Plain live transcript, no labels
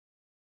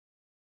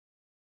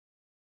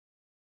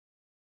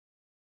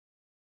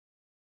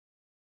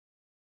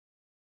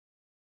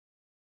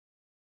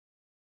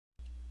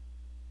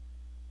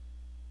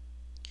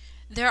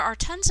There are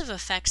tons of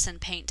effects in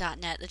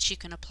Paint.net that you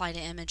can apply to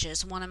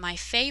images. One of my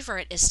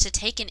favorite is to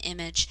take an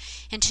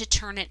image and to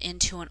turn it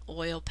into an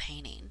oil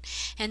painting.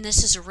 And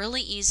this is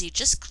really easy.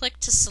 Just click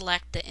to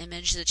select the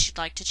image that you'd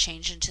like to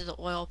change into the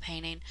oil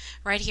painting.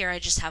 Right here I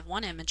just have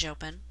one image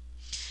open.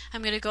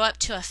 I'm going to go up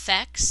to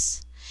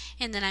Effects,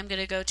 and then I'm going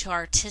to go to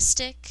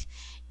Artistic,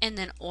 and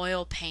then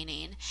Oil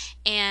Painting.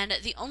 And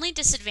the only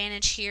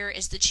disadvantage here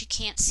is that you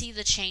can't see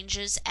the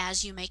changes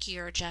as you make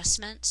your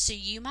adjustments, so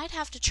you might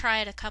have to try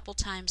it a couple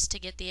times to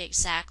get the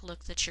exact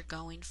look that you're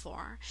going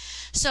for.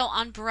 So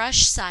on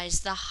brush size,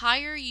 the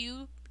higher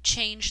you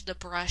change the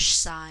brush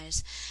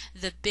size,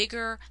 the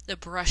bigger the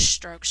brush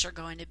strokes are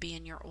going to be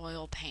in your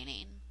oil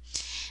painting.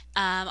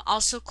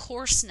 Also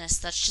coarseness,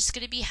 that's just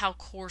going to be how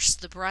coarse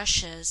the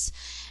brush is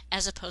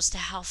as opposed to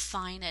how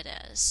fine it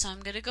is. So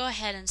I'm going to go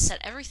ahead and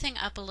set everything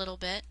up a little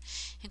bit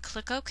and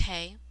click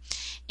OK,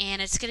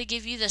 and it's going to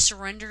give you this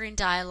rendering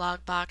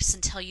dialog box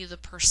and tell you the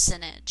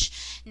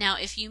percentage. Now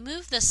if you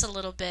move this a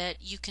little bit,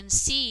 you can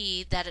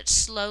see that it's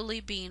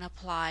slowly being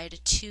applied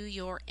to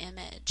your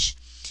image.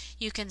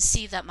 You can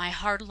see that my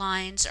hard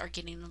lines are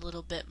getting a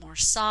little bit more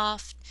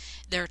soft.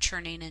 They're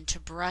turning into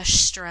brush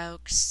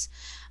strokes.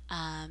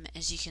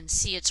 As you can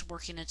see, it's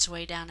working its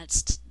way down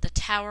the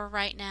tower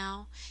right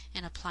now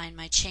and applying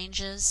my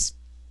changes.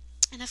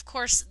 And of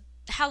course,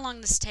 how long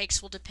this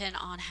takes will depend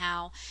on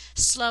how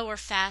slow or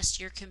fast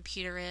your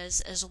computer is,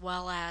 as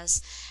well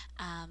as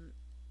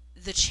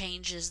the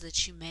changes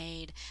that you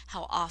made,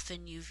 how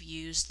often you've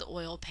used the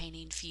oil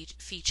painting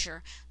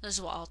feature. Those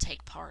will all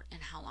take part in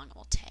how long it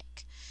will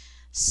take.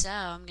 So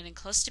I'm getting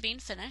close to being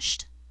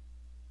finished.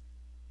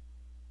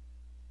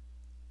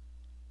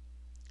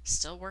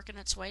 Still working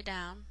its way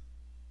down.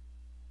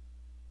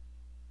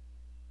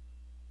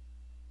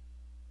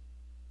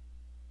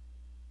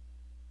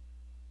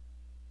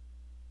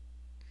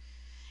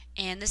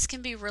 And this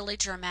can be really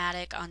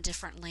dramatic on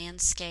different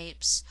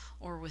landscapes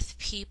or with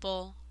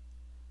people.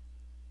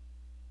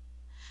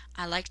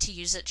 I like to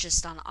use it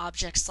just on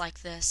objects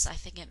like this. I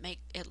think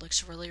it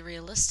looks really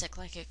realistic,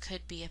 like it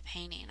could be a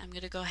painting. I'm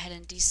going to go ahead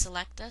and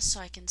deselect this so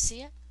I can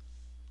see it.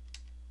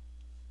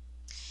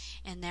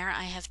 And there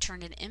I have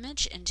turned an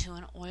image into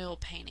an oil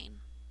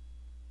painting.